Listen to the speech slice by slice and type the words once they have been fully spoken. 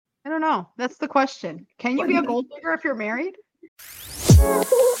I don't know. That's the question. Can you be a gold digger if you're married?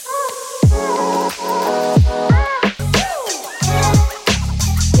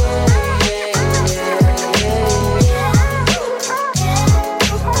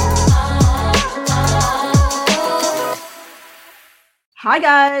 Hi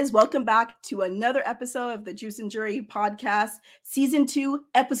guys, welcome back to another episode of the Juice and Jury podcast, season 2,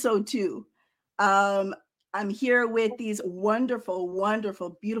 episode 2. I'm here with these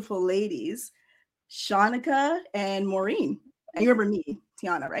wonderful, beautiful ladies, Shanika and Maureen. And you remember me,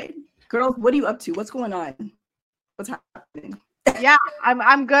 Tiana, right? Girls, what are you up to? What's going on? What's happening? Yeah,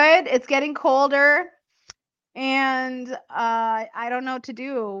 I'm good. It's getting colder, and I don't know what to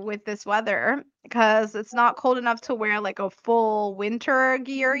do with this weather because it's not cold enough to wear like a full winter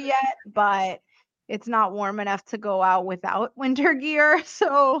gear yet, but it's not warm enough to go out without winter gear.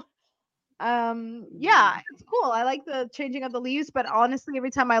 So yeah, it's cool. I like the changing of the leaves, but honestly,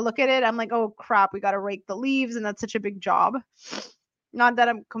 every time I look at it, I'm like, oh crap, we got to rake the leaves, and that's such a big job. Not that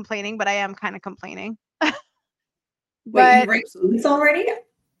I'm complaining, but I am kind of complaining. Wait, you raked leaves already?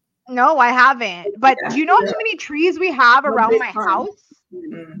 No, I haven't. But do you know how many trees we have around my house?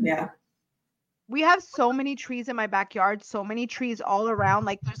 Yeah. We have so many trees in my backyard, so many trees all around.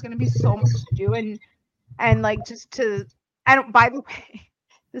 Like there's gonna be so much to do, and like just to by the way,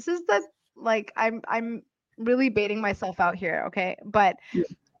 this is the like I'm really baiting myself out here, okay? But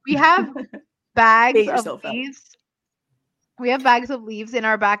we have bags of leaves. We have bags of leaves in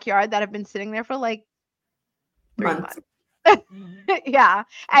our backyard that have been sitting there for like 3 months. Yeah,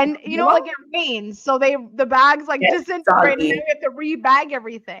 and you know, like it rains, so the bags like disintegrate, and then you have to rebag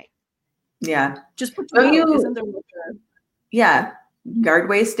everything. Yeah, just put yard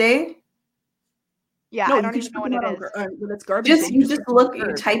waste day. Yeah, no, I don't even know what it is. When it's garbage, you just look.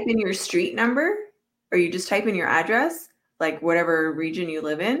 You type in your street number, or you just type in your address, like whatever region you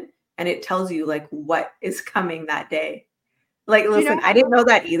live in, and it tells you like what is coming that day. Like, listen, I didn't know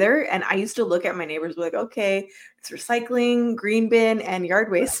that either. And I used to look at my neighbors like, okay, it's recycling, green bin, and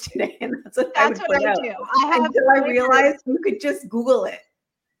yard waste today. And that's what I would put out. Until I realized you could just Google it.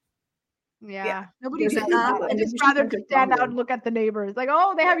 Yeah. Nobody does that. I just rather stand out and look at the neighbors. Like,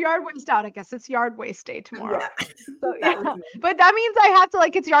 oh, they have yard waste out. I guess it's yard waste day tomorrow. Yeah. So, yeah. But that means I have to,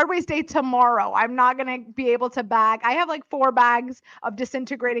 like, it's yard waste day tomorrow. I'm not going to be able to bag. I have like 4 bags of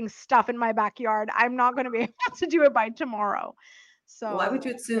disintegrating stuff in my backyard. I'm not going to be able to do it by tomorrow. So, well, I would do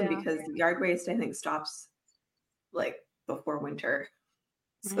it soon because yard waste, I think, stops like before winter.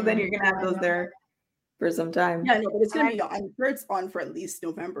 So then you're going to have those there for some time. Yeah, no, but it's going to be, I'm sure it's on for at least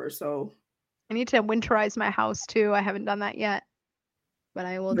November. So I need to winterize my house too. I haven't done that yet, but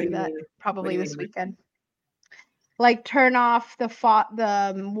I will do that probably this weekend. Like turn off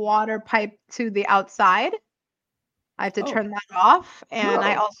the water pipe to the outside. I have to turn that off, and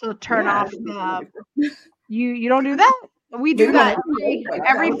I also turn off the. You don't do that? We do that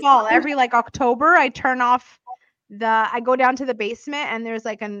every fall, every like October. I turn off I go down to the basement, and there's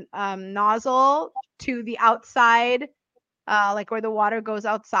like a nozzle to the outside, like where the water goes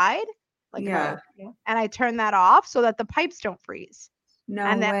outside. Like and I turn that off so that the pipes don't freeze.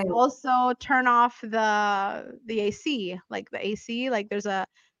 And then also turn off the AC, like the AC, like there's a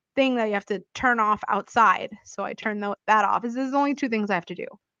thing that you have to turn off outside. So I turn that off. This is only 2 things I have to do,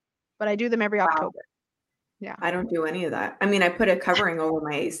 but I do them every October. Yeah. I don't do any of that. I mean, I put a covering over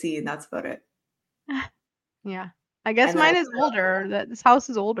my AC and that's about it. Yeah. I guess mine is older. This house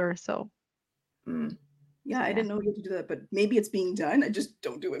is older, so. Yeah, I didn't know you had to do that, but maybe it's being done. I just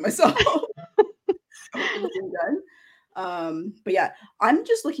don't do it myself. It's being done. But yeah, I'm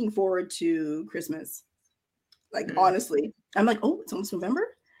just looking forward to Christmas. Like honestly, I'm like, oh, it's almost November,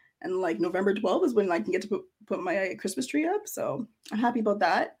 and like November 12th is when I can get to put my Christmas tree up. So I'm happy about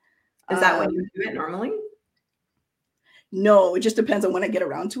that. Is that when you do it normally? No, it just depends on when I get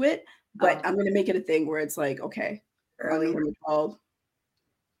around to it. But I'm gonna make it a thing where it's like, okay, early November 12th.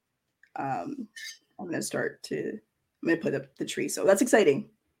 I'm gonna put up the tree. So that's exciting.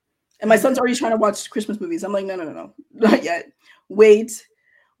 And my son's already trying to watch Christmas movies. I'm like, no, not yet. Wait.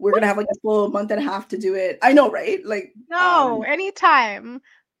 We're gonna have like a full month and a half to do it. I know, right? Like anytime.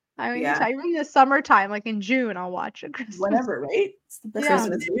 I mean, even the summertime, like in June, I'll watch it. Whenever, right? It's the best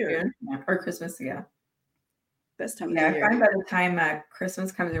Christmas year. Or Christmas, best time of the year. I find by the time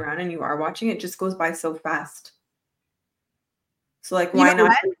Christmas comes around and you are watching it, just goes by so fast. So like, why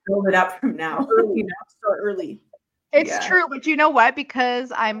not build it up from now? Start early. It's true, but you know what?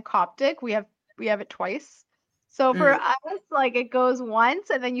 Because I'm Coptic, we have it twice. So for us, like it goes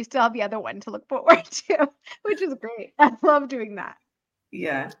once, and then you still have the other one to look forward to, which is great. I love doing that.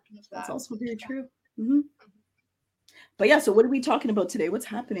 Yeah, that's also very true. Mm-hmm. But yeah, so what are we talking about today? What's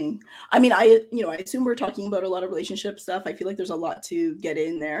happening? I mean, I assume we're talking about a lot of relationship stuff. I feel like there's a lot to get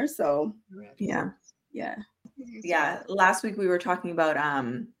in there. So yeah. Last week we were talking about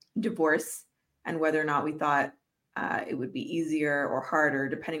divorce and whether or not we thought it would be easier or harder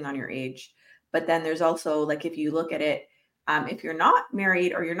depending on your age. But then there's also, like, if you look at it, if you're not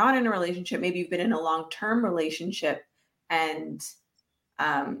married or you're not in a relationship, maybe you've been in a long-term relationship and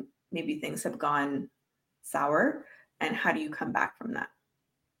maybe things have gone sour, and how do you come back from that?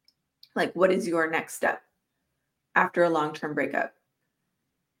 Like, what is your next step after a long-term breakup?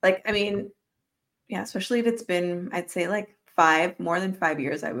 Like, I mean, yeah, especially if it's been, I'd say like more than 5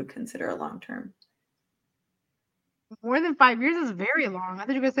 years, I would consider a long-term. More than 5 years is very long. I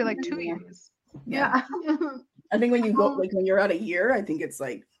thought you were gonna say like 2 years. Yeah. I think when you go, like when you're at a year, I think it's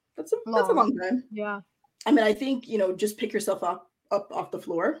like that's a long time. Yeah. I mean, I think just pick yourself up off the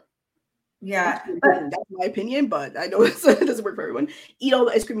floor. Yeah, that's my opinion, but I know it doesn't work for everyone. Eat all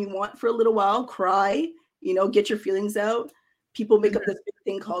the ice cream you want for a little while, cry, get your feelings out. People make up this big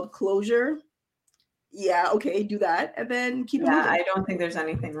thing called closure. Yeah, okay, do that, and then keep it moving. I don't think there's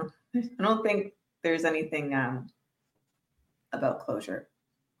anything. About closure.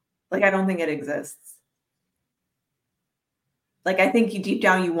 Like, I don't think it exists. Like, I think you deep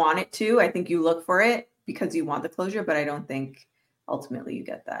down you want it to. I think you look for it because you want the closure, but I don't think ultimately you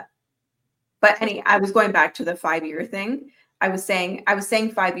get that. But I was going back to the 5-year thing. I was saying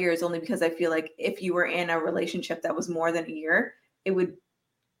 5 years only because I feel like if you were in a relationship that was more than a year,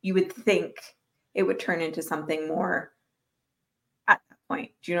 you would think it would turn into something more at that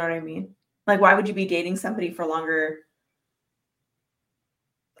point. Do you know what I mean? Like, why would you be dating somebody for longer?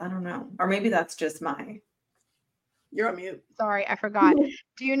 I don't know. Or maybe that's just You're on mute. Sorry, I forgot.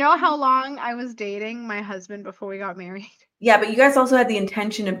 Do you know how long I was dating my husband before we got married? Yeah, but you guys also had the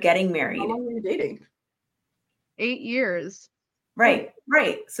intention of getting married. How long were you dating? 8 years. Right.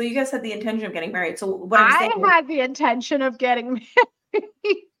 So you guys had the intention of getting married. So what I'm saying, I had the intention of getting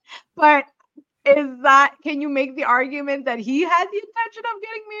married, but can you make the argument that he had the intention of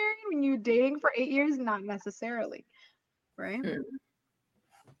getting married when you're dating for 8 years? Not necessarily, right?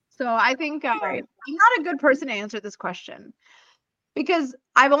 So I think I'm not a good person to answer this question because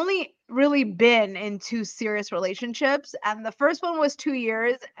I've only really been in 2 serious relationships, and the first one was 2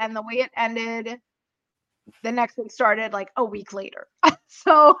 years, and the way it ended, the next one started like a week later.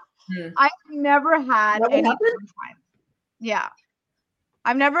 So I've never had any downtime. Yeah.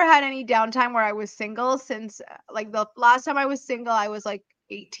 I've never had any downtime where I was single since like the last time I was single, I was like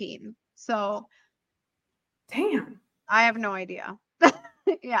 18. So damn. I have no idea.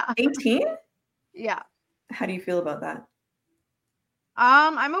 Yeah. 18? Yeah. How do you feel about that?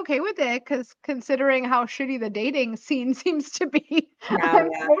 I'm okay with it because considering how shitty the dating scene seems to be, I'm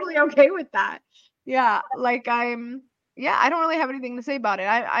totally okay with that. Yeah. Like I don't really have anything to say about it.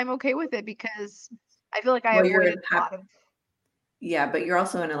 I'm okay with it because I feel like I avoided a lot of. Yeah, but you're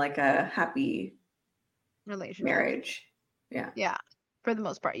also in a happy relationship. Marriage. Yeah. Yeah. For the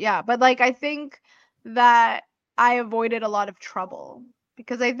most part. Yeah. But like I think that I avoided a lot of trouble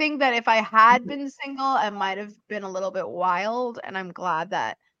because I think that if I had been single, I might have been a little bit wild, and I'm glad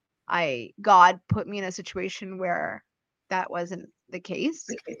that God put me in a situation where that wasn't the case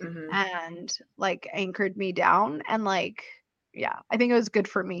and like anchored me down, and like I think it was good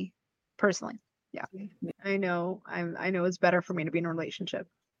for me personally. Yeah. I know it's better for me to be in a relationship.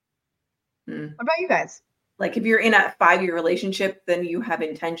 What about you guys? Like, if you're in a 5-year relationship, then you have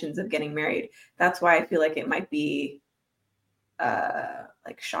intentions of getting married. That's why I feel like it might be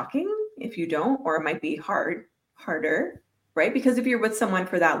like shocking if you don't, or it might be harder, right? Because if you're with someone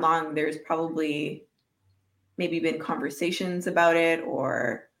for that long, there's probably maybe been conversations about it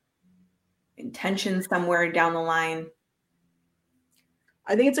or intentions somewhere down the line.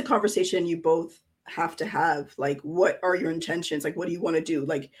 I think it's a conversation you both have to have. Like, what are your intentions? Like, what do you want to do?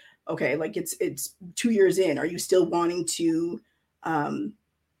 Like, okay, like it's 2 years in. Are you still wanting to,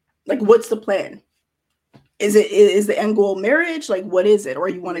 like, what's the plan? Is the end goal marriage? Like, what is it? Or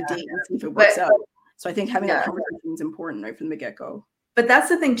you want to date and see if it works out? So I think having that conversation is important right from the get-go. But that's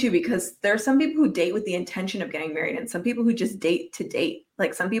the thing too, because there are some people who date with the intention of getting married and some people who just date to date.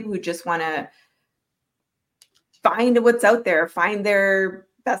 Like some people who just want to find what's out there, find their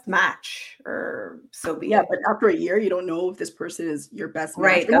best match, or so be it. But after a year, you don't know if this person is your best match.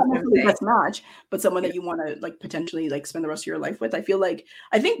 Right, that's not the best match, but someone that you want to like potentially like spend the rest of your life with. I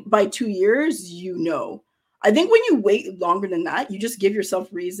think by 2 years, I think when you wait longer than that, you just give yourself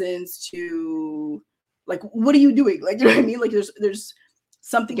reasons to like, what are you doing? Like, you know what I mean? Like there's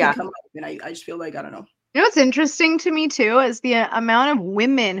something can come up, and I just feel like, I don't know. You know what's interesting to me too is the amount of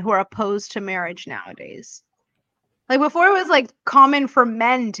women who are opposed to marriage nowadays. Like before it was like common for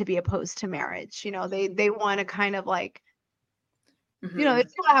men to be opposed to marriage. You know, they want to kind of like, you know, they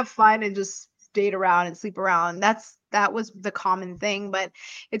just want to have fun and just date around and sleep around. That was the common thing. But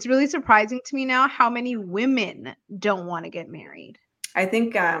it's really surprising to me now how many women don't want to get married. I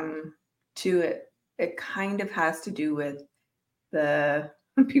think too it kind of has to do with the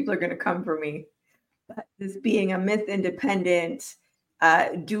people are going to come for me. But this being a myth independent,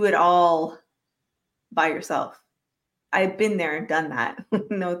 do it all by yourself. I've been there and done that.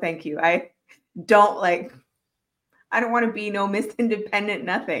 No, thank you. I don't want to be no Miss Independent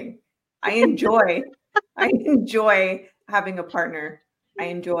nothing. I enjoy having a partner. I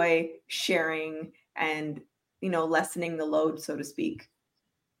enjoy sharing and, lessening the load, so to speak.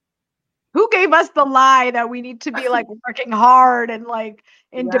 Who gave us the lie that we need to be like working hard and like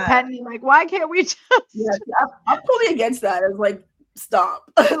independent? Yeah. Like, why can't we just? Yeah, I'm totally against that. It's like, stop.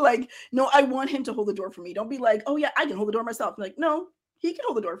 Like, no, I want him to hold the door for me. Don't be like, oh yeah, I can hold the door myself. I'm like, no, he can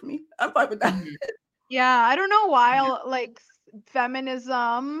hold the door for me. I'm fine with that. Yeah, I don't know why like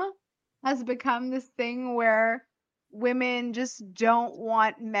feminism has become this thing where women just don't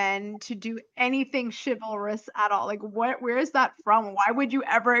want men to do anything chivalrous at all. Like where is that from? Why would you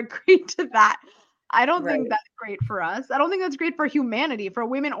ever agree to that? I don't think that's great for us. I don't think that's great for humanity, for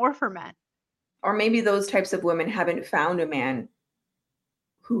women or for men. Or maybe those types of women haven't found a man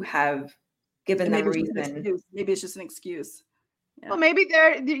who have given them reason. Maybe it's just an excuse. Yeah. Well, maybe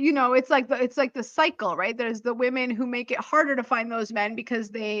it's like the cycle, right? There's the women who make it harder to find those men because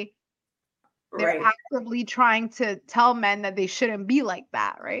they're actively trying to tell men that they shouldn't be like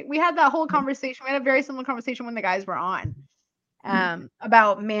that, right? We had that whole conversation. We had a very similar conversation when the guys were on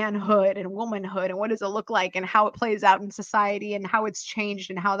about manhood and womanhood and what does it look like and how it plays out in society and how it's changed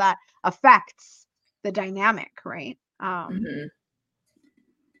and how that affects the dynamic, right? But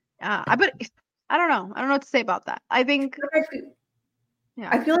I don't know. I don't know what to say about that. I think.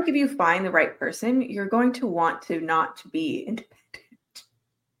 I feel like if you find the right person, you're going to want to not to be independent.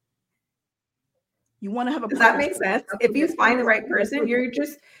 You want to have a. Does that make sense? If you find the right person, you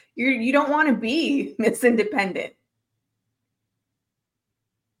don't want to be Miss Independent.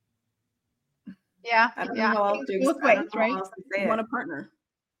 Yeah, I don't know how else to both ways, right? You want a partner,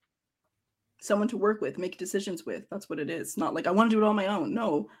 someone to work with, make decisions with. That's what it is. Not like I want to do it on my own.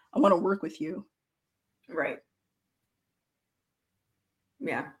 No, I want to work with you. Right.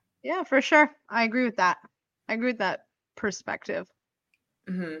 Yeah. Yeah, for sure. I agree with that. I agree with that perspective.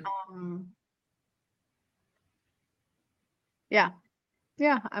 Yeah.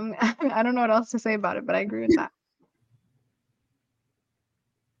 I don't know what else to say about it, but I agree with that.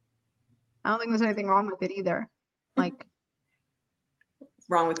 I don't think there's anything wrong with it either. Like,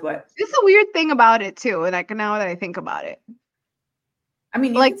 wrong with what? It's a weird thing about it too, and like now that I think about it. I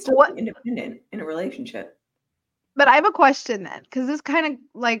mean, you can still be independent in a relationship. But I have a question then, because this kind of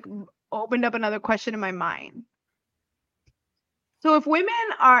like opened up another question in my mind. So if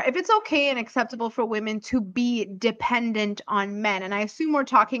it's okay and acceptable for women to be dependent on men, and I assume we're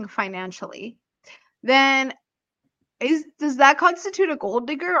talking financially, then does that constitute a gold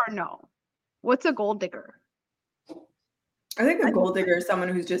digger or no? What's a gold digger? I think a gold digger is someone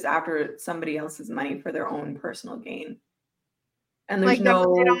who's just after somebody else's money for their own personal gain. And there's they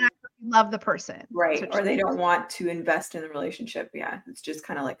don't actually love the person. Right. Or they don't want to invest in the relationship. Yeah. It's just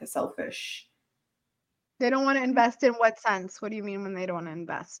kind of like a selfish. They don't want to invest in what sense? What do you mean when they don't want to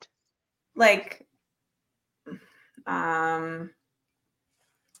invest? Like if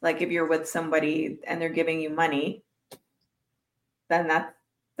you're with somebody and they're giving you money, then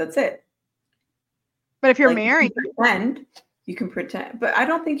that's it. But if you're married, you can pretend. But I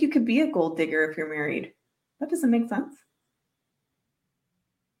don't think you could be a gold digger if you're married. That doesn't make sense.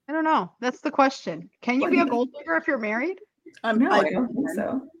 I don't know. That's the question. Can you be a gold digger if you're married? No, I don't think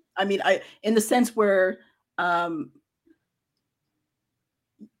so. I mean, in the sense where, I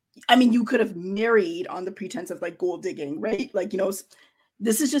mean, you could have married on the pretense of like gold digging, right? Like,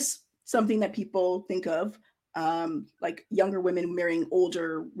 this is just something that people think of, like younger women marrying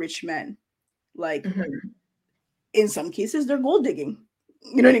older rich men. Like, in some cases, they're gold digging.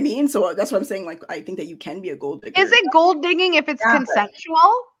 You know what I mean? So that's what I'm saying. Like, I think that you can be a gold digger. Is it gold digging if it's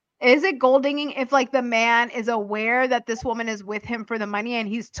consensual? Is it gold digging if like the man is aware that this woman is with him for the money and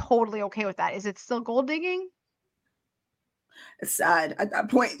he's totally okay with that? Is it still gold digging? It's sad at that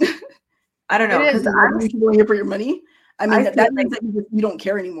point. I don't know, because I'm going here for your money. I mean, that means that you don't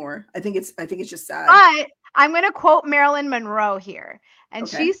care anymore. I think it's just sad. But I'm going to quote Marilyn Monroe here, and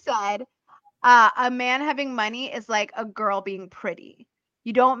she said, "A man having money is like a girl being pretty.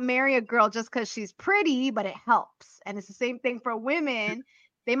 You don't marry a girl just because she's pretty, but it helps. And it's the same thing for women.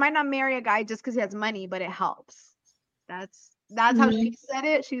 They might not marry a guy just because he has money, but it helps." That's how she said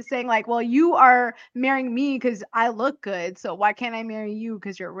it. She's saying like, well, you are marrying me because I look good, so why can't I marry you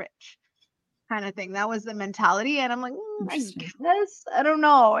because you're rich? Kind of thing. That was the mentality, and I'm like, I guess I don't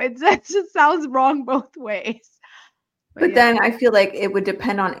know. It just sounds wrong both ways. But then I feel like it would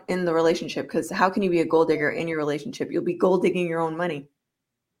depend on in the relationship, because how can you be a gold digger in your relationship? You'll be gold digging your own money,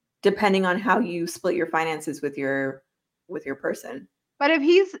 depending on how you split your finances with your person. But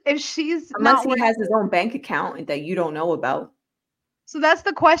if she's unless he has his own bank account that you don't know about. So that's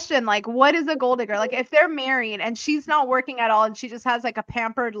the question. Like, what is a gold digger? Like, if they're married and she's not working at all and she just has like a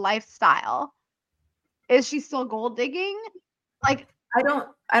pampered lifestyle, is she still gold digging? Like, I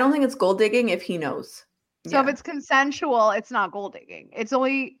don't think it's gold digging if he knows. So if it's consensual, it's not gold digging. It's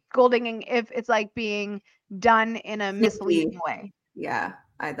only gold digging if it's like being done in a misleading way. Yeah,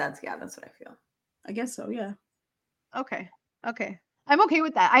 that's what I feel. I guess so. Yeah. Okay. I'm okay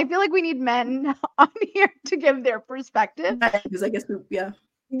with that. I feel like we need men on here to give their perspective. Because I guess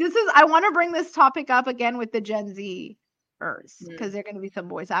I want to bring this topic up again with the Gen Zers because they're going to be some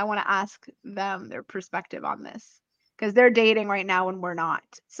boys. I want to ask them their perspective on this because they're dating right now and we're not.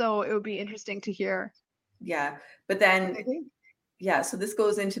 So it would be interesting to hear. Yeah, but then so this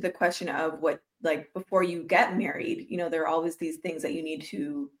goes into the question of what, like, before you get married, there are always these things that you need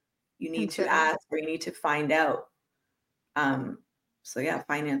to ask or you need to find out. So yeah,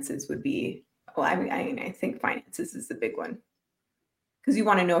 finances would be, I think finances is the big one, because you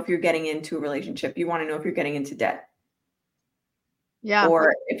want to know if you're getting into a relationship, you want to know if you're getting into debt,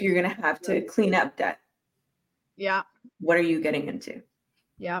 or if you're going to have to clean up debt. What are you getting into?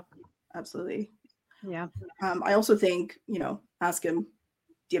 Absolutely. Yeah. I also think, ask him, do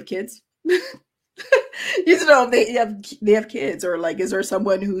you have kids? You know, they have kids, or like, is there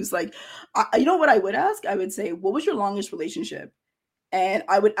someone who's like, what I would ask? I would say, what was your longest relationship? And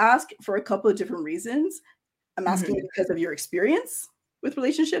I would ask for a couple of different reasons. I'm asking because of your experience with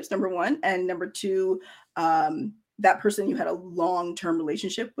relationships, number one, and number two, that person you had a long-term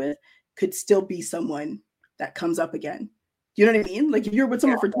relationship with could still be someone that comes up again. You know what I mean? Like, if you're with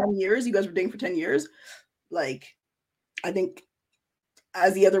someone for 10 years, you guys were dating for 10 years, like, I think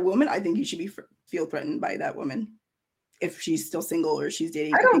as the other woman, I think you should feel threatened by that woman if she's still single or she's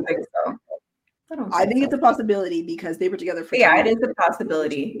dating. I don't think so. I think it's a possibility because they were together for 10 years. It is a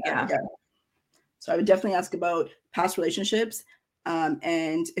possibility. Yeah. So I would definitely ask about past relationships,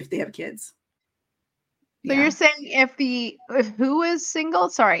 and if they have kids. So you're saying if who is single?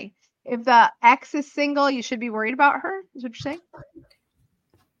 Sorry. If the ex is single, you should be worried about her? Is what you're saying?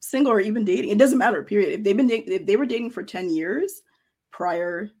 Single or even dating, it doesn't matter. Period. If they were dating for 10 years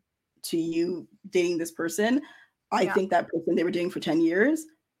prior to you dating this person, I think that person they were dating for 10 years.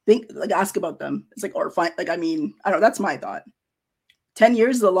 Ask about them. It's like, or fine. Like, I mean, I don't know. That's my thought. 10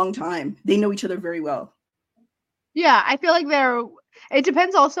 years is a long time. They know each other very well. Yeah, I feel like it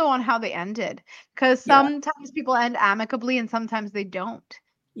depends also on how they ended, because sometimes people end amicably and sometimes they don't.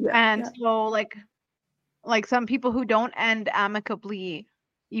 So like some people who don't end amicably,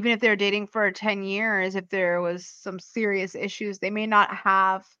 even if they're dating for 10 years, if there was some serious issues, they might not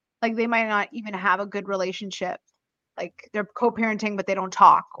even have a good relationship. Like, they're co-parenting, but they don't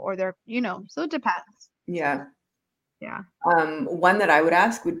talk, or they're, so it depends. Yeah. Yeah. One that I would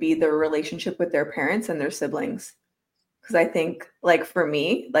ask would be the relationship with their parents and their siblings. Because I think, like, for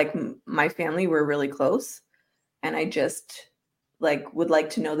me, like, my family were really close, and I just would like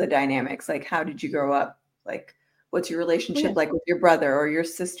to know the dynamics. Like, how did you grow up? Like, what's your relationship like with your brother or your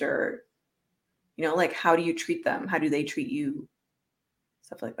sister? Like, how do you treat them? How do they treat you?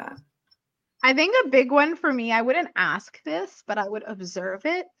 Stuff like that. I think a big one for me, I wouldn't ask this, but I would observe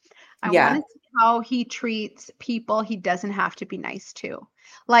it. I want to see how he treats people he doesn't have to be nice to,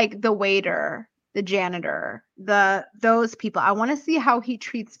 like the waiter, the janitor, those people. I want to see how he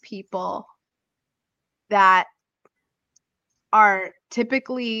treats people that are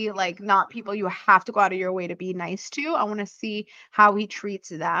typically like not people you have to go out of your way to be nice to. I want to see how he treats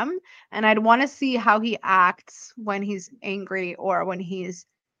them, and I'd want to see how he acts when he's angry or when he's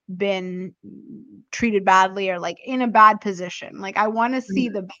been treated badly or like in a bad position. Like, I want to see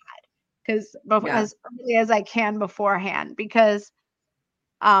the bad, because as early as I can beforehand, because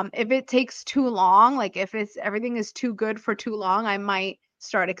if it takes too long, like if everything is too good for too long, I might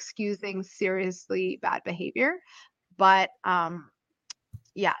start excusing seriously bad behavior. But so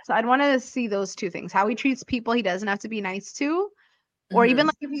I'd want to see those two things: how he treats people he doesn't have to be nice to, or even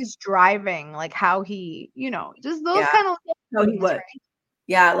like if he's driving, like how he, just those kind of things, right?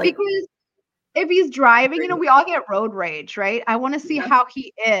 Yeah, like, because if he's driving, we all get road rage, right? I want to see how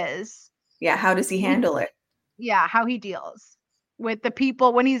he is. Yeah, how does he handle it? Yeah, how he deals. with the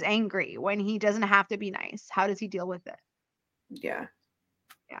people when he's angry, when he doesn't have to be nice? How does he deal with it? Yeah.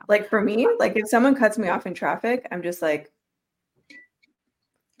 Yeah. Like for me, like if someone cuts me off in traffic, I'm just like,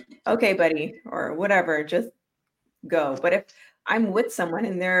 okay, buddy, or whatever, just go. But if I'm with someone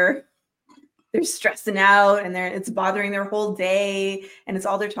and they're stressing out and it's bothering their whole day and it's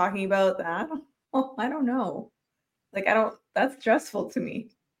all they're talking about, I don't know. Like that's stressful to me.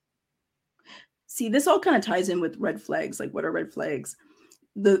 See, this all kind of ties in with red flags. Like, what are red flags?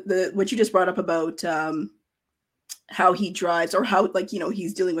 The what you just brought up about how he drives, or how, like,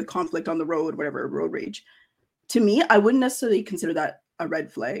 he's dealing with conflict on the road, whatever, road rage. To me, I wouldn't necessarily consider that a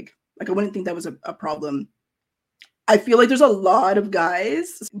red flag. Like, I wouldn't think that was a problem. I feel like there's a lot of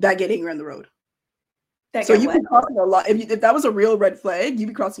guys that get angry on the road. So you'd be crossing a lot. If that was a real red flag, you'd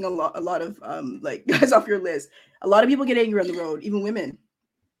be crossing a lot of like guys off your list. A lot of people get angry on the road, even women.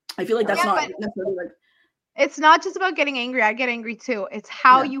 I feel like that's not necessarily like. It's not just about getting angry. I get angry too. It's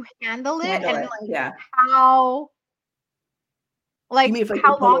how you handle it, and like how, like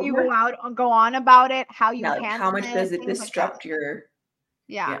how long you go on about it, how you handle it. How much does it disrupt your?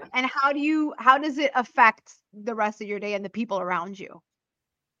 Yeah. And how does it affect the rest of your day and the people around you?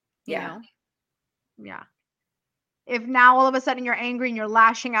 You know? Yeah. If now all of a sudden you're angry and you're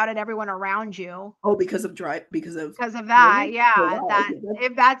lashing out at everyone around you. Oh, because of that, yeah. Oh, wow.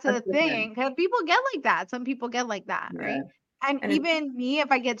 If that's a thing, because people get like that. Some people get like that, right? And even me,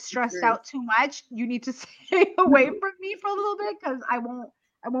 if I get stressed out too much, you need to stay away from me for a little bit, because I won't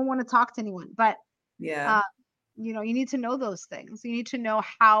want to talk to anyone. But you need to know those things. You need to know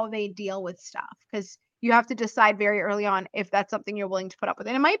how they deal with stuff, because you have to decide very early on if that's something you're willing to put up with.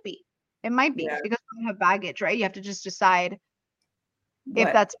 And it might be because you have baggage, right? You have to just decide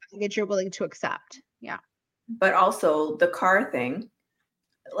if that's baggage you're willing to accept. Yeah. But also the car thing,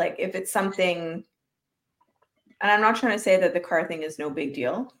 like if it's something, and I'm not trying to say that the car thing is no big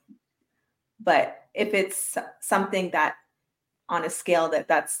deal, but if it's something that on a scale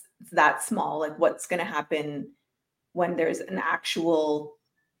that's that small, like what's going to happen when there's an actual,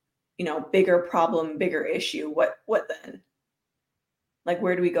 bigger problem, bigger issue, what then? Like,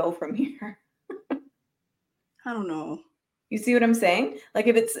 where do we go from here? I don't know. You see what I'm saying? Like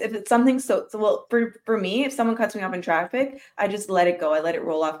if it's something so well, for me, if someone cuts me off in traffic, I just let it go. I let it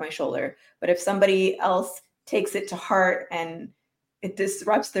roll off my shoulder. But if somebody else takes it to heart and it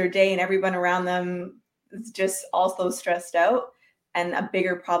disrupts their day and everyone around them is just also stressed out and a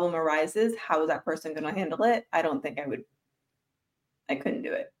bigger problem arises, how is that person going to handle it? I don't think I couldn't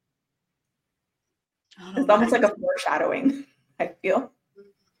do it. It's almost like a foreshadowing, I feel.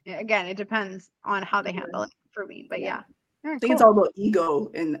 Yeah, again, it depends on how they handle it for me, but yeah. I think it's all about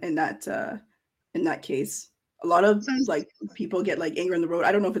ego in that case. A lot of like people get like angry on the road.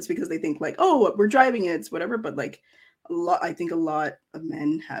 I don't know if it's because they think like, oh, we're driving, it's whatever, but like I think a lot of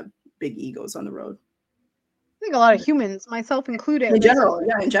men have big egos on the road. I think a lot of humans, myself included. In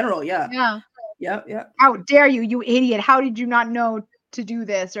general, yeah. Yeah. How dare you, you idiot? How did you not know to do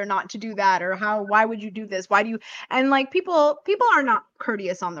this or not to do that? Or why would you do this? Why do you? And like people are not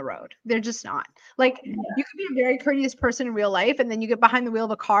courteous on the road. They're just not. Like you could be a very courteous person in real life, and then you get behind the wheel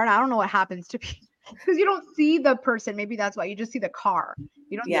of a car, and I don't know what happens to people, because you don't see the person. Maybe that's why you just see the car.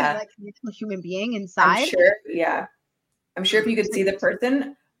 You don't see like a human being inside. I'm sure if you could see the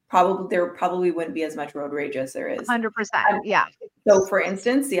person, there probably wouldn't be as much road rage as there is. 100%. Yeah. So for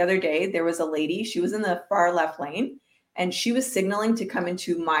instance, the other day there was a lady, she was in the far left lane and she was signaling to come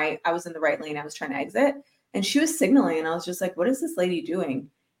into I was in the right lane, I was trying to exit, and she was signaling and I was just like, what is this lady doing?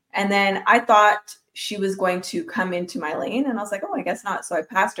 And then I thought she was going to come into my lane and I was like, oh, I guess not. So I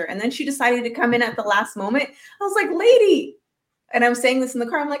passed her. And then she decided to come in at the last moment. I was like, lady. And I'm saying this in the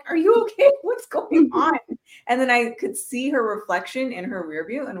car. I'm like, are you okay? What's going on? And then I could see her reflection in her rear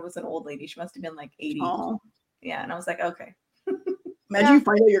view, and it was an old lady. She must have been like 80. Oh. Yeah. And I was like, okay. Imagine you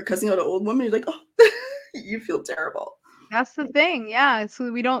find out you're cussing out an old woman. You're like, oh, you feel terrible. That's the thing. Yeah. So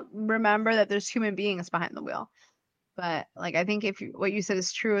we don't remember that there's human beings behind the wheel. But like, I think what you said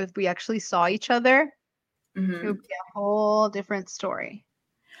is true. If we actually saw each other, it would be a whole different story.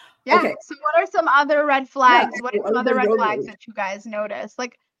 Yeah. Okay. So what are some other red flags? What are some other red flags that you guys notice?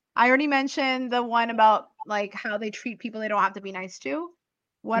 Like I already mentioned the one about like how they treat people they don't have to be nice to.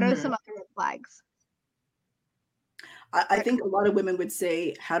 What are some other red flags? I think a lot of women would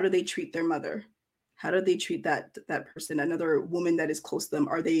say, how do they treat their mother? How do they treat that person, another woman that is close to them?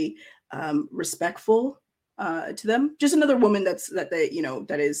 Are they respectful to them? Just another woman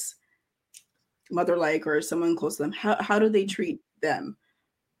that is mother-like or someone close to them. How do they treat them?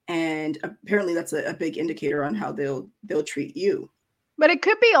 And apparently that's a big indicator on how they'll treat you. But it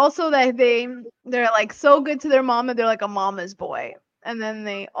could be also that they're like so good to their mom that they're like a mama's boy, and then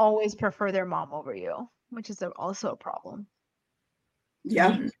they always prefer their mom over you, which is also a problem.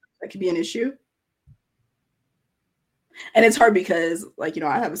 Yeah, that could be an issue. And it's hard because, like,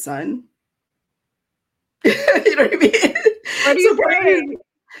 I have a son. You know what I mean? What are you saying?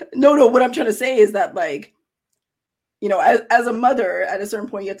 No, what I'm trying to say is that, like, as a mother, at a certain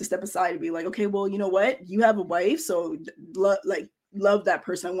point, you have to step aside and be like, okay, well, you know what? You have a wife, so love that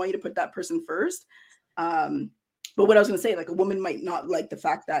person. I want you to put that person first. But what I was going to say, like, a woman might not like the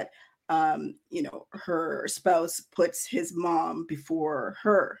fact that, her spouse puts his mom before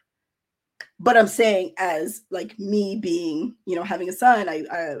her. But I'm saying, as like me being, having a son,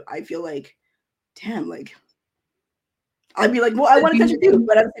 I feel like, damn, like, I'd be like, well, I want to touch it too,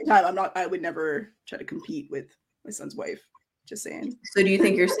 but at the same time, I would never try to compete with my son's wife. Just saying. So do you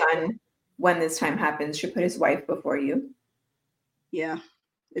think your son, when this time happens, should put his wife before you? Yeah.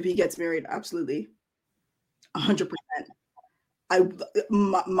 If he gets married, absolutely. 100%.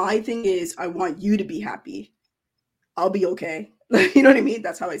 My thing is, I want you to be happy. I'll be okay. You know what I mean?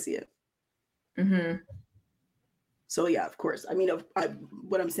 That's how I see it. Mm-hmm. So yeah, of course. I mean,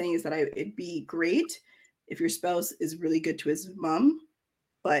 what I'm saying is that it'd be great if your spouse is really good to his mom,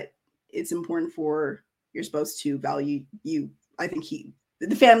 but it's important for your spouse to value you. I think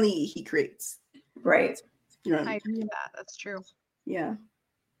the family he creates. Right. You know I agree with that. That's true. Yeah.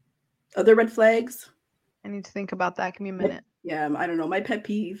 Other red flags? I need to think about that. Give me a minute. Yeah, I don't know. My pet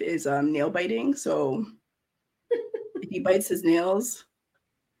peeve is nail biting. So if he bites his nails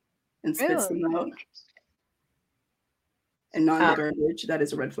and spits them out and not in the garbage, that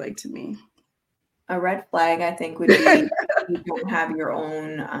is a red flag to me. A red flag, I think, would be you don't have your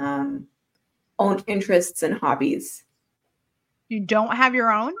own interests and hobbies. You don't have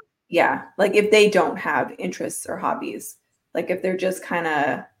your own? Yeah, like if they don't have interests or hobbies, like if they're just kind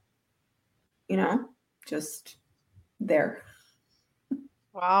of, just there.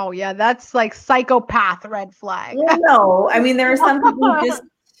 Wow, yeah, that's like psychopath red flag. Well, no, I mean, there are some people who just,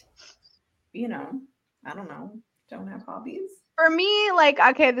 I don't know, don't have hobbies. For me, like,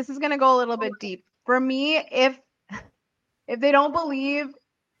 okay, this is gonna go a little bit deep. For me, if they don't believe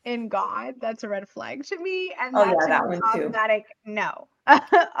in God, that's a red flag to me, and that's that one automatic too. No,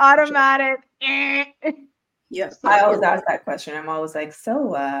 automatic. Yes, I always ask that question. I'm always like,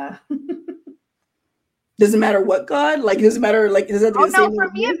 so. Doesn't matter what God, like, doesn't matter, like, does that? Oh no,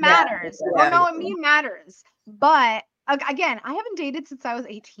 for me it matters. Yeah. Oh no, me matters. But again, I haven't dated since I was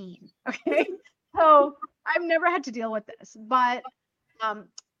 18. Okay, so I've never had to deal with this. But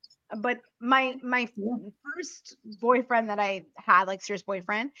my first boyfriend that I had, like serious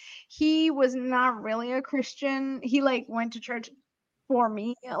boyfriend, he was not really a Christian. He like went to church for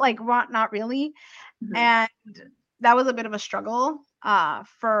me, like not really, and that was a bit of a struggle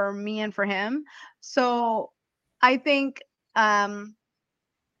for me and for him. So I think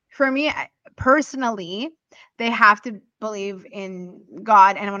for me personally, they have to believe in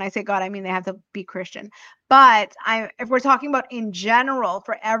God, and when I say God, I mean they have to be Christian. But if we're talking about in general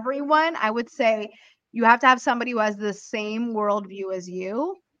for everyone, I would say you have to have somebody who has the same worldview as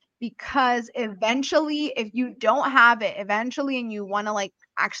you, because eventually, if you don't have it eventually and you want to like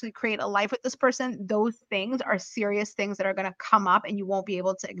actually create a life with this person, those things are serious things that are going to come up and you won't be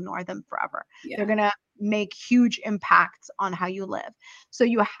able to ignore them forever. They're going to make huge impacts on how you live. So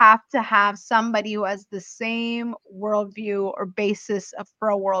you have to have somebody who has the same worldview or basis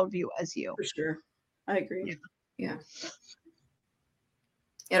for a worldview as you. For sure. I agree. Yeah.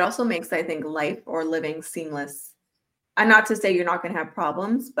 It also makes, I think, life or living seamless. And not to say you're not going to have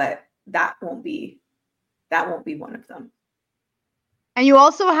problems, but that won't be one of them. And you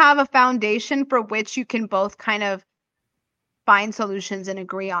also have a foundation for which you can both kind of find solutions and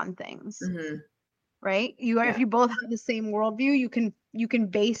agree on things. Mm-hmm. Right? If you both have the same worldview, you can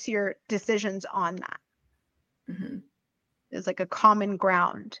base your decisions on that. Mm-hmm. There's like a common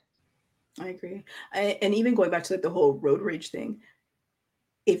ground. I agree. And even going back to like the whole road rage thing,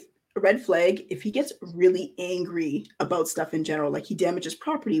 if a red flag, if he gets really angry about stuff in general, like he damages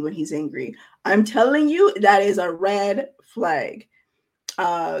property when he's angry, I'm telling you, that is a red flag.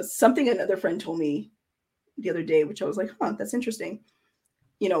 Something another friend told me the other day, which I was like, that's interesting.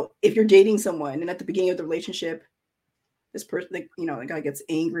 If you're dating someone and at the beginning of the relationship, this person, like, the guy gets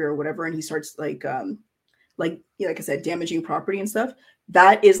angry or whatever, and he starts like I said, damaging property and stuff,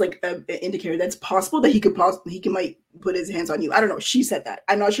 that is like an indicator that's possible that he might put his hands on you. I don't know. She said that.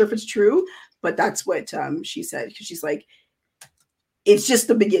 I'm not sure if it's true, but that's what she said, because she's like, it's just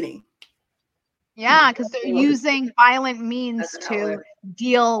the beginning. Yeah, because they're using violent means to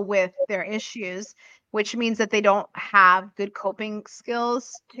deal with their issues. which means that they don't have good coping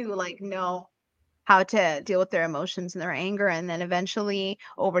skills to like know how to deal with their emotions and their anger. And then eventually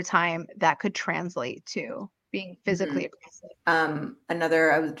over time that could translate to being physically aggressive.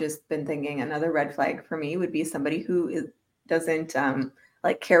 I've just been thinking another red flag for me would be somebody who doesn't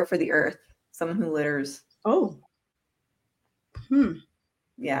like care for the earth, someone who litters. Oh.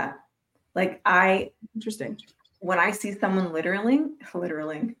 Yeah. Like interesting. When I see someone littering,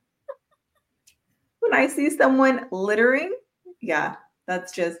 when I see someone littering, yeah,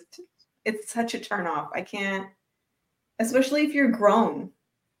 that's just, it's such a turn off. I can't, especially if you're grown.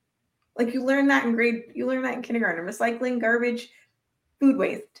 Like you learn that in kindergarten, recycling, garbage, food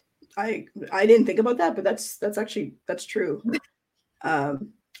waste. I didn't think about that, but that's true.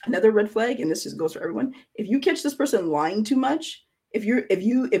 Another red flag, and this just goes for everyone. If you catch this person lying too much, if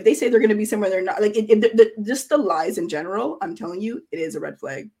they say they're going to be somewhere they're not, like just the lies in general, I'm telling you, it is a red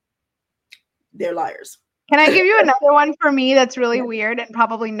flag. They're liars. Can I give you another one for me that's really weird and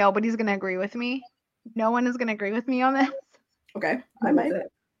probably nobody's going to agree with me? No one is going to agree with me on this. Okay, I might.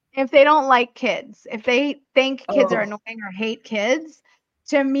 If they don't like kids, if they think kids are annoying or hate kids,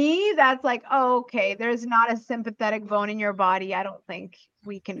 to me, that's like, oh, okay, there's not a sympathetic bone in your body. I don't think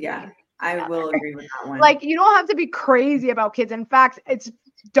we can be. I will agree with that one. Like, you don't have to be crazy about kids. In fact,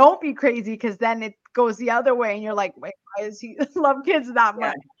 don't be crazy because then it goes the other way and you're like, wait, why does he love kids that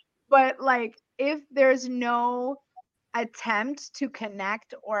much? But like, if there's no attempt to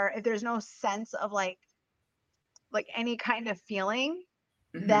connect or if there's no sense of like any kind of feeling,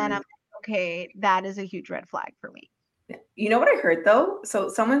 then I'm like, okay, that is a huge red flag for me. You know what I heard though? So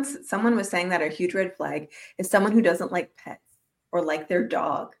someone was saying that a huge red flag is someone who doesn't like pets or like their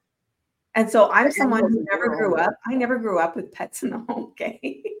dog. And so I'm someone who never grew up. I never grew up with pets in the home.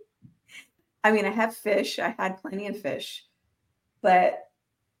 Okay. I mean, I have fish. I had plenty of fish, but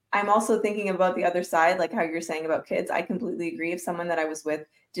I'm also thinking about the other side, like how you're saying about kids. I completely agree. If someone that I was with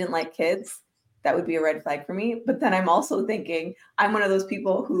didn't like kids, that would be a red flag for me. But then I'm also thinking I'm one of those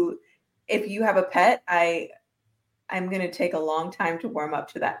people who, if you have a pet, I'm going to take a long time to warm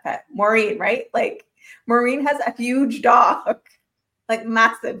up to that pet. Maureen, right? Like Maureen has a huge dog, like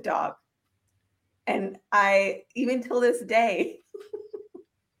massive dog. And even till this day.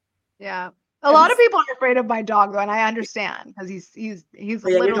 Yeah. A lot of people are afraid of my dog though, and I understand because he's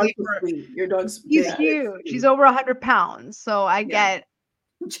literally your dog's he's huge. He's over 100 pounds. So I get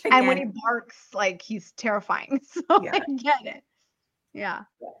and when he barks, like he's terrifying. So I get it. Yeah.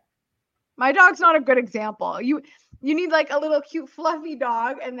 My dog's not a good example. You need like a little cute fluffy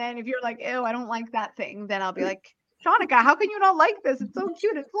dog, and then if you're like, ew, I don't like that thing, then I'll be like, Shanika, how can you not like this? It's so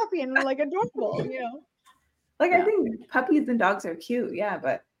cute and fluffy and like adorable, you know. Like I think puppies and dogs are cute, yeah,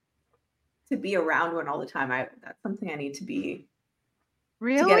 but to be around one all the time, that's something I need to be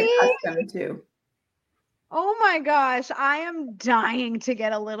really to get accustomed to. Oh my gosh, I am dying to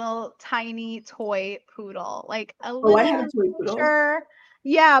get a little tiny toy poodle, like a little I have a toy poodle.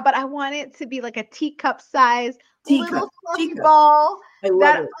 Yeah, but I want it to be like a teacup size, little fluffy teacup. ball. I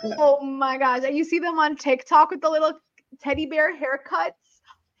love it. Yeah. Oh my gosh, you see them on TikTok with the little teddy bear haircuts.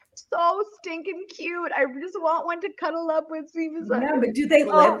 So stinking cute. I just want one to cuddle up with. Yeah, but do they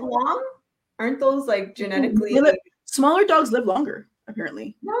live long? Aren't those like genetically? Smaller dogs live longer,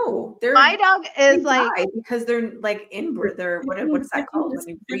 apparently. No, my dog is like because they're like inbred. They're what is that called when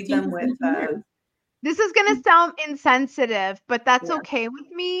you breed them with? This is gonna sound insensitive, but that's okay with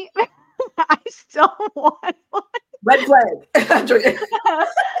me. I still want one. Red flag. Because that's okay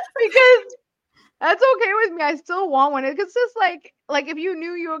with me. I still want one. It's just like if you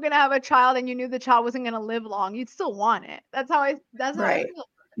knew you were gonna have a child and you knew the child wasn't gonna live long, you'd still want it. That's how I feel.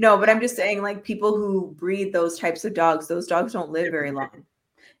 No, but I'm just saying, like people who breed those types of dogs, those dogs don't live very long.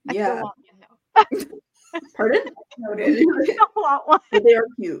 Yeah. Pardon? I don't want one. But they are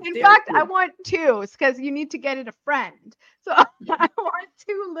cute. In fact, I want two because you need to get it a friend. So I want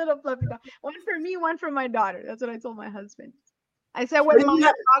two little fluffy dogs. One for me, one for my daughter. That's what I told my husband. I said when my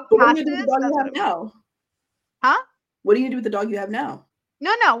dog passes. What do you do with the dog you have now? Huh? What do you do with the dog you have now?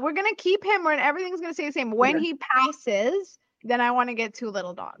 No, we're gonna keep him. Everything's gonna stay the same. When he passes, then I want to get two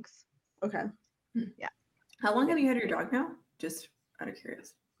little dogs. Okay. Yeah. How long have you had your dog now? Just out of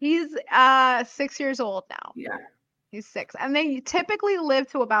curiosity. He's 6 years old now. Yeah. He's 6. And they typically live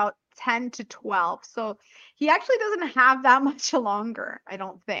to about 10 to 12. So he actually doesn't have that much longer, I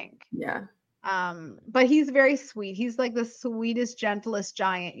don't think. Yeah. But he's very sweet. He's like the sweetest, gentlest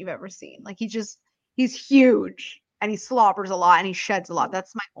giant you've ever seen. Like he's huge and he slobbers a lot and he sheds a lot.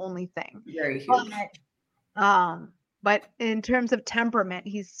 That's my only thing. Very huge. But in terms of temperament,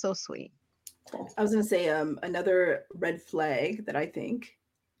 he's so sweet. I was gonna say another red flag that I think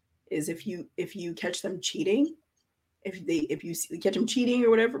is if you catch them cheating, if you catch them cheating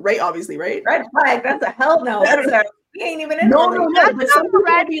or whatever, right? Obviously, right? Red flag. That's a hell no. We ain't even in No, That's but not some a people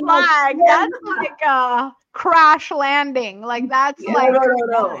red be flag. like, That's like a crash landing. Like that's like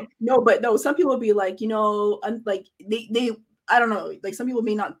no. Some people be like, like they I don't know. Like some people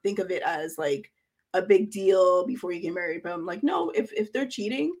may not think of it as like a big deal before you get married, but I'm like, no. If they're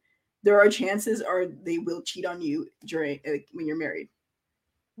cheating, there are chances are they will cheat on you during when you're married.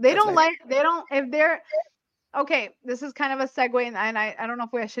 they don't like they don't if they're okay. This is kind of a segue, and I don't know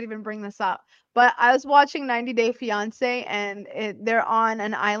if I should even bring this up, but I was watching 90 Day Fiance, and they're on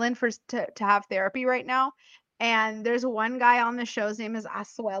an island to have therapy right now, and there's one guy on the show. His name is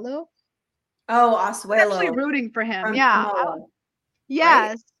Asuelu. Oh, I'm Asuelo. actually rooting for him. From Yeah. Samoa, Yes.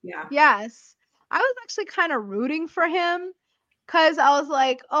 right? Yeah. Yes. I was actually kind of rooting for him because I was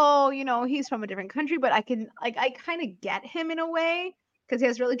like, oh, he's from a different country, but I kind of get him in a way because he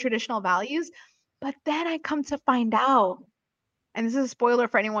has really traditional values. But then I come to find out, and this is a spoiler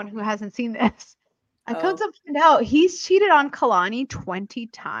for anyone who hasn't seen this. I come to find out he's cheated on Kalani 20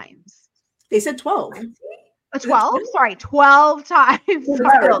 times. They said 12. 12? Sorry, 12 times. It's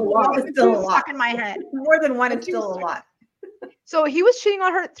still a lot. Stuck in my head. More than one is still a lot. So he was cheating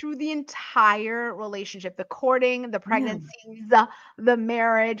on her through the entire relationship, the courting, the pregnancies, the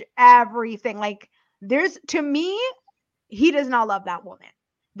marriage, everything. Like to me, he does not love that woman.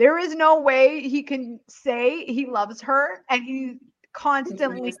 There is no way he can say he loves her and he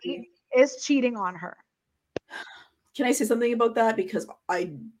constantly is cheating on her. Can I say something about that? Because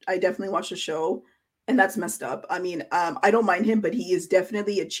I definitely watched the show and that's messed up. I mean, I don't mind him, but he is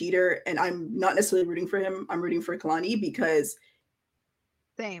definitely a cheater and I'm not necessarily rooting for him. I'm rooting for Kalani because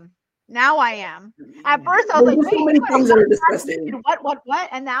same. Now I am. At first I was like, so many things that are disgusting. What?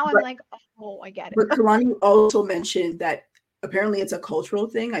 And now I'm like, oh, I get it. But Kalani also mentioned that apparently it's a cultural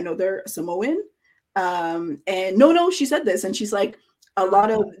thing. I know they're Samoan. And no, she said this and she's like, a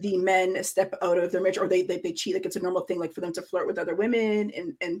lot of the men step out of their marriage or they cheat. Like it's a normal thing, like for them to flirt with other women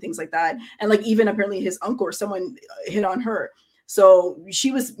and things like that. And like even apparently his uncle or someone hit on her. So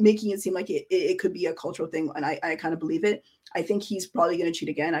she was making it seem like it could be a cultural thing. And I kind of believe it. I think he's probably going to cheat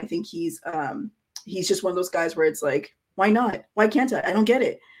again. I think he's just one of those guys where it's like, why not? Why can't I? I don't get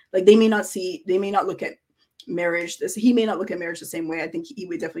it. Like they may not look at marriage. He may not look at marriage the same way. I think he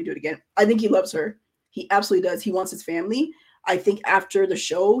would definitely do it again. I think he loves her. He absolutely does. He wants his family. I think after the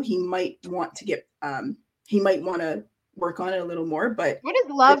show, he might want to work on it a little more. But what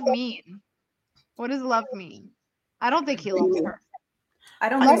does love mean? What does love mean? I don't think he loves her. I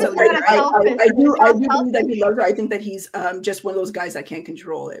don't think so. I do believe that he loves her. I think that he's just one of those guys that can't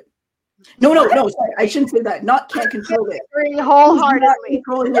control it. No. Sorry, I shouldn't say that. Not can't control it. Wholeheartedly. He's not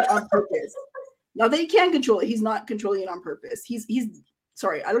controlling it on purpose. Now they can control it. He's not controlling it on purpose. He's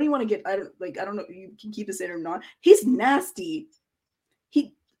sorry. I don't even want to get. I don't know. You can keep this in or not. He's nasty.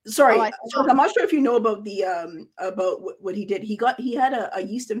 I'm not sure if you know about the about what he did. He had a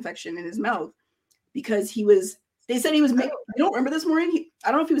yeast infection in his mouth because they said he was making. You don't remember this, Maureen? I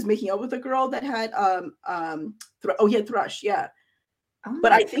don't know if he was making out with a girl that had he had thrush. Yeah.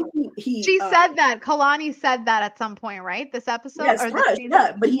 But I think she said that Kalani said that at some point, right? This episode, yes, thrush,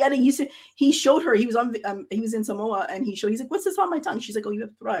 yeah. But he had a yeast. He showed her. He was on. He was in Samoa, and he's like, "What's this on my tongue?" She's like, "Oh, you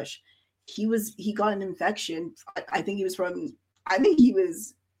have thrush." He got an infection. I think he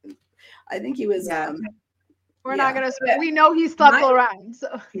was. Yeah. We're not gonna. We know he slept around.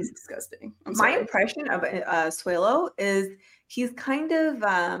 So he's disgusting. My impression of Suelo is he's kind of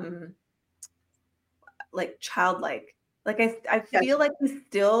like childlike. Like I feel like he's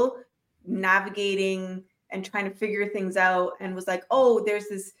still navigating and trying to figure things out, and was like, oh, there's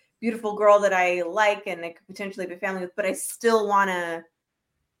this beautiful girl that I like, and I could potentially be family with, but I still want to.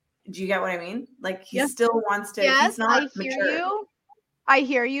 Do you get what I mean? Like he still wants to. Yes, he's not mature. I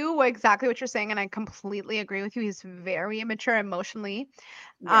hear you exactly what you're saying, and I completely agree with you. He's very immature emotionally.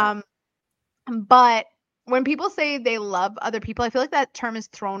 Yeah. But when people say they love other people, I feel like that term is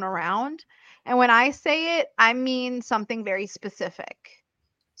thrown around. And when I say it, I mean something very specific.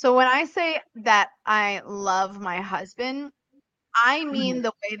 So when I say that I love my husband, I mean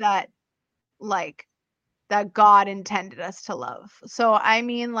the way that that God intended us to love. So I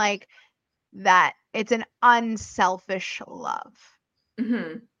mean like that it's an unselfish love.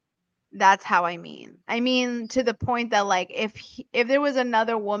 Mm-hmm. That's how I mean. I mean to the point that like if there was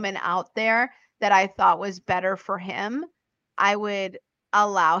another woman out there that I thought was better for him, I would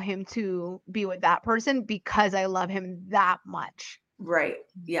allow him to be with that person because I love him that much. Right.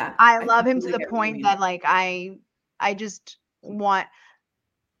 Yeah. I love him to the point that like I just want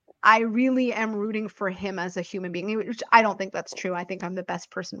I really am rooting for him as a human being, which I don't think that's true. I think I'm the best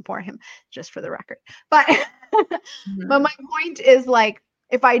person for him, just for the record. But but my point is, like,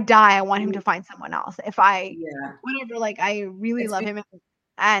 if I die, I want him to find someone else. If I whatever, like, I really love him,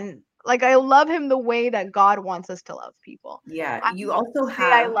 and like, I love him the way that God wants us to love people. Yeah, I you also say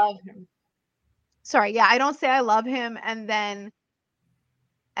have. I love him. Sorry, yeah, I don't say I love him and then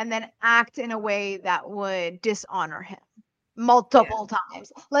act in a way that would dishonor him multiple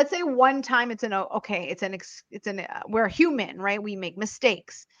times. Let's say one time it's we're human, right? We make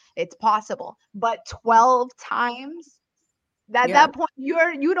mistakes. It's possible. But 12 times, at that point,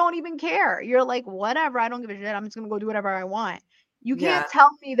 you don't even care. You're like, whatever, I don't give a shit. I'm just gonna go do whatever I want. You can't tell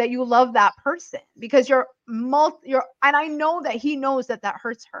me that you love that person because you're and I know that he knows that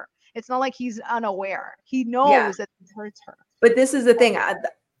hurts her. It's not like he's unaware. He knows that it hurts her. But this is the thing.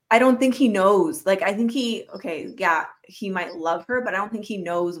 I don't think he knows. Like, I think he might love her, but I don't think he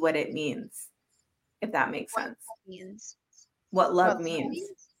knows what it means. If that makes sense. What love means.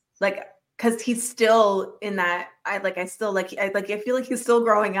 Like, because he's still in that. I feel like he's still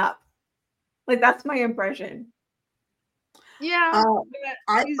growing up. Like, that's my impression. Yeah.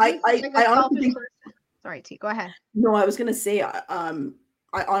 I honestly think. Sorry, T. Go ahead. No, I was gonna say.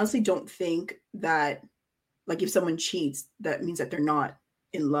 I honestly don't think that, like, if someone cheats, that means that they're not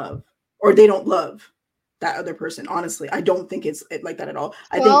in love or they don't love that other person. Honestly, I don't think it's like that at all.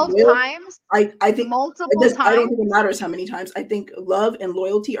 12 times. I think multiple times. I don't think it matters how many times. I think love and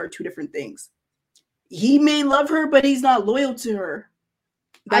loyalty are two different things. He may love her, but he's not loyal to her.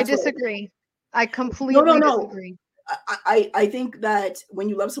 I disagree. I completely disagree. I think that when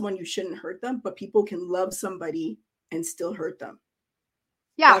you love someone, you shouldn't hurt them, but people can love somebody and still hurt them.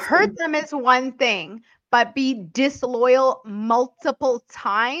 Yeah, hurt them is one thing, but be disloyal multiple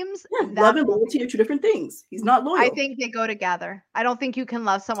times. Yeah, love and loyalty are two different things. He's not loyal. I think they go together. I don't think you can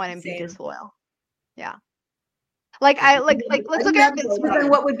love someone and be disloyal. Yeah. Let's look at this. Then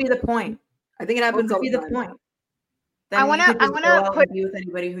what would be the point? I think it happens all the time. The point? Then I want to be with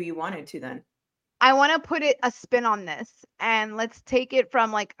anybody who you wanted to then. I want to put a spin on this, and let's take it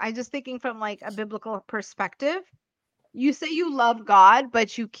from, like, I'm just thinking from, like, a biblical perspective. You say you love God,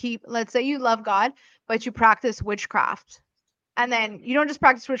 but let's say you love God, but you practice witchcraft. And then you don't just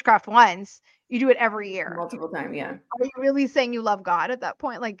practice witchcraft once, you do it every year. Multiple times, yeah. Are you really saying you love God at that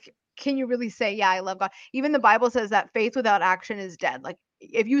point? Like, can you really say, yeah, I love God? Even the Bible says that faith without action is dead. Like,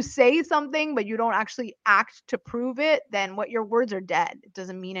 if you say something, but you don't actually act to prove it, then your words are dead. It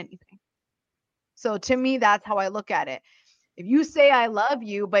doesn't mean anything. So to me, that's how I look at it. If you say I love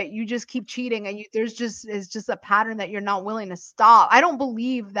you, but you just keep cheating and it's just a pattern that you're not willing to stop. I don't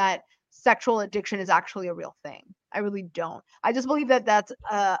believe that sexual addiction is actually a real thing. I really don't. I just believe that that's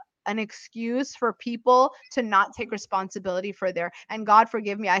an excuse for people to not take responsibility for and God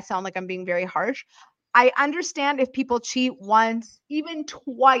forgive me, I sound like I'm being very harsh. I understand if people cheat once, even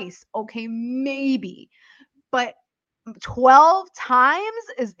twice, okay, maybe. But 12 times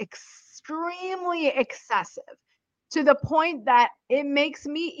is extremely excessive, to the point that it makes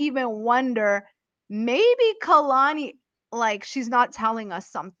me even wonder, maybe Kalani, like, she's not telling us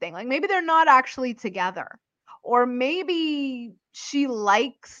something. Like, maybe they're not actually together. Or maybe she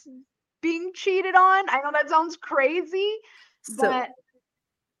likes being cheated on. I know that sounds crazy, but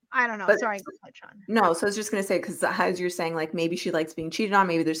I don't know. Sorry, go ahead, Sean. No, so I was just going to say, because as you're saying, like, maybe she likes being cheated on.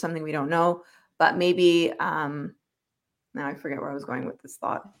 Maybe there's something we don't know. But maybe, now I forget where I was going with this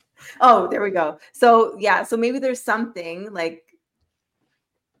thought. Oh, there we go. So yeah, so maybe there's something like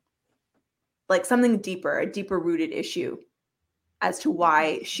something deeper, a deeper rooted issue as to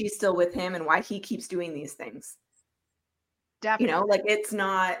why she's still with him and why he keeps doing these things. Definitely. You know, like, it's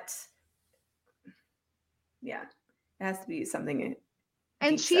not, it has to be something.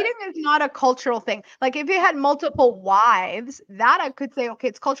 And cheating is not a cultural thing. Like, if you had multiple wives, that I could say, okay,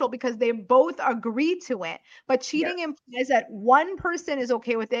 it's cultural because they both agree to it. But cheating implies that one person is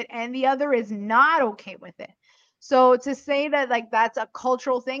okay with it and the other is not okay with it. So to say that, like, that's a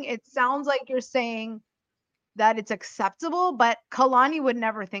cultural thing, it sounds like you're saying that it's acceptable, but Kalani would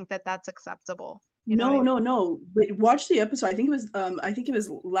never think that that's acceptable. No. But watch the episode. I think it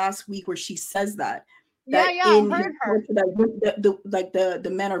was last week where she says that. I heard her.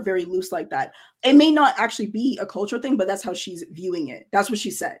 The men are very loose like that. It may not actually be a cultural thing, but that's how she's viewing it. That's what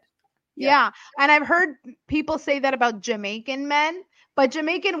she said. Yeah. And I've heard people say that about Jamaican men, but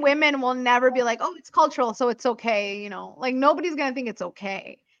Jamaican women will never be like, oh, it's cultural, so it's okay. You know, like, nobody's going to think it's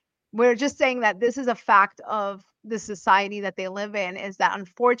okay. We're just saying that this is a fact of the society that they live in, is that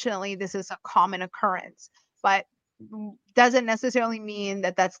unfortunately this is a common occurrence, but doesn't necessarily mean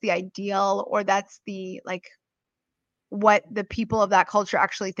that that's the ideal or that's the, like, what the people of that culture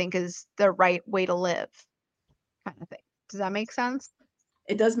actually think is the right way to live, kind of thing. Does that make sense?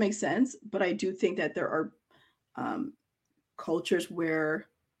 It does make sense, but I do think that there are cultures where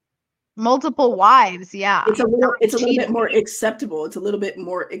multiple wives, yeah, it's a little bit more acceptable. It's a little bit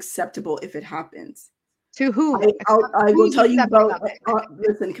more acceptable if it happens. To who? I will tell you about.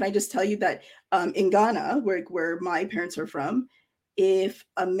 Listen, can I just tell you that in Ghana, where my parents are from, if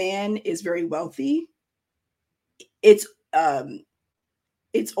a man is very wealthy, it's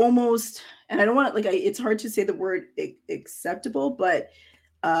almost, and I don't want to it's hard to say the word acceptable, but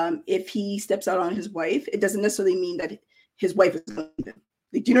if he steps out on his wife, it doesn't necessarily mean that his wife is going to leave him.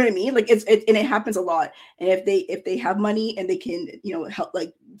 Like, do you know what I mean? Like and it happens a lot. And if they have money and they can, help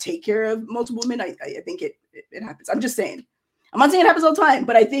take care of multiple women, I think it happens. I'm just saying. I'm not saying it happens all the time,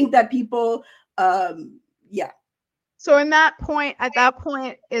 but I think that people, yeah. So at that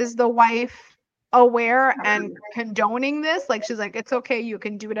point, is the wife aware and condoning this? Like, she's like, it's okay, you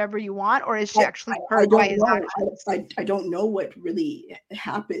can do whatever you want, or is she actually hurt by his actions? I don't know what really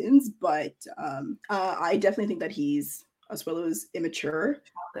happens, but I definitely think that he's, as well as immature.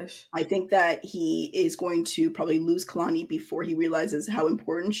 Childish. I think that he is going to probably lose Kalani before he realizes how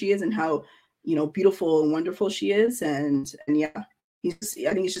important she is and how beautiful and wonderful she is, and yeah, I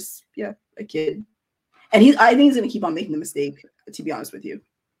think he's just a kid, and I think he's going to keep on making the mistake. To be honest with you.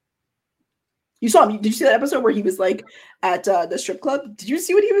 You saw him. Did you see that episode where he was at the strip club? Did you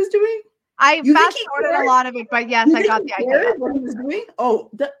see what he was doing? I fast forwarded a lot of it, but yes, I got the idea. What he was doing?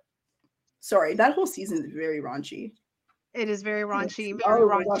 Oh, sorry. That whole season is very raunchy. It is very raunchy. Very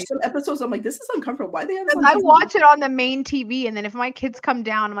raunchy. Gosh, some episodes, I'm like, this is uncomfortable. Why they have? I watch it on the main TV, and then if my kids come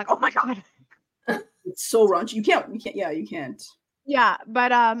down, I'm like, oh my god, it's so raunchy. You can't. Yeah, you can't. Yeah,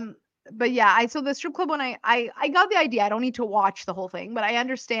 but yeah, I saw the strip club when I got the idea. I don't need to watch the whole thing, but I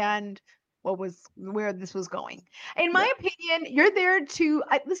understand where this was going. In my opinion, you're there to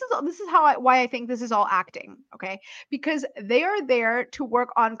this is why I think this is all acting, okay? Because they are there to work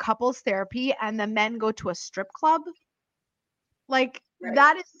on couples therapy, and the men go to a strip club.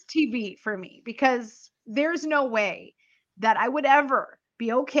 That is TV for me, because there's no way that I would ever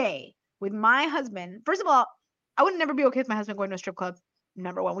be okay with my husband. First of all, I would never be okay with my husband going to a strip club.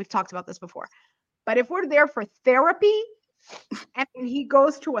 Number one, we've talked about this before. But if we're there for therapy and he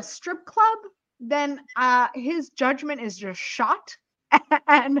goes to a strip club, then his judgment is just shot.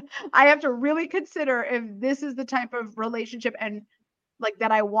 And I have to really consider if this is the type of relationship and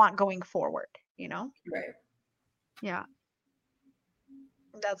that I want going forward, Right. Yeah.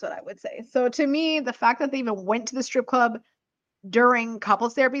 That's what I would say. So to me, the fact that they even went to the strip club during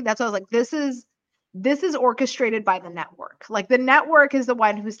couples therapy, that's what I was like, this is orchestrated by the network. The network is the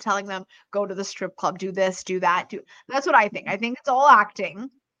one who's telling them, go to the strip club, do this, do that, that's what I think. I think it's all acting,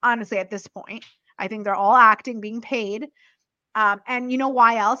 honestly, at this point. I think they're all acting, being paid. And you know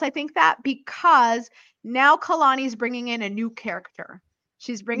why else I think that? Because now Kalani's bringing in a new character.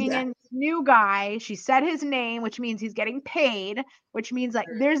 She's bringing in this new guy. She said his name, which means he's getting paid, which means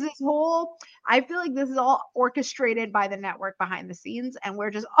there's this whole, I feel like this is all orchestrated by the network behind the scenes, and we're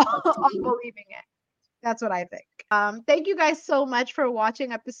just all believing it. That's what I think. Thank you guys so much for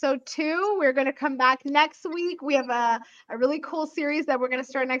watching episode 2. We're going to come back next week. We have a really cool series that we're going to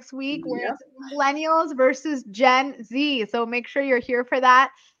start next week where it's millennials versus Gen Z. So make sure you're here for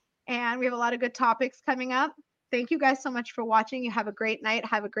that. And we have a lot of good topics coming up. Thank you guys so much for watching. You have a great night.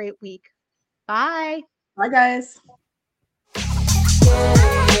 Have a great week. Bye. Bye, guys.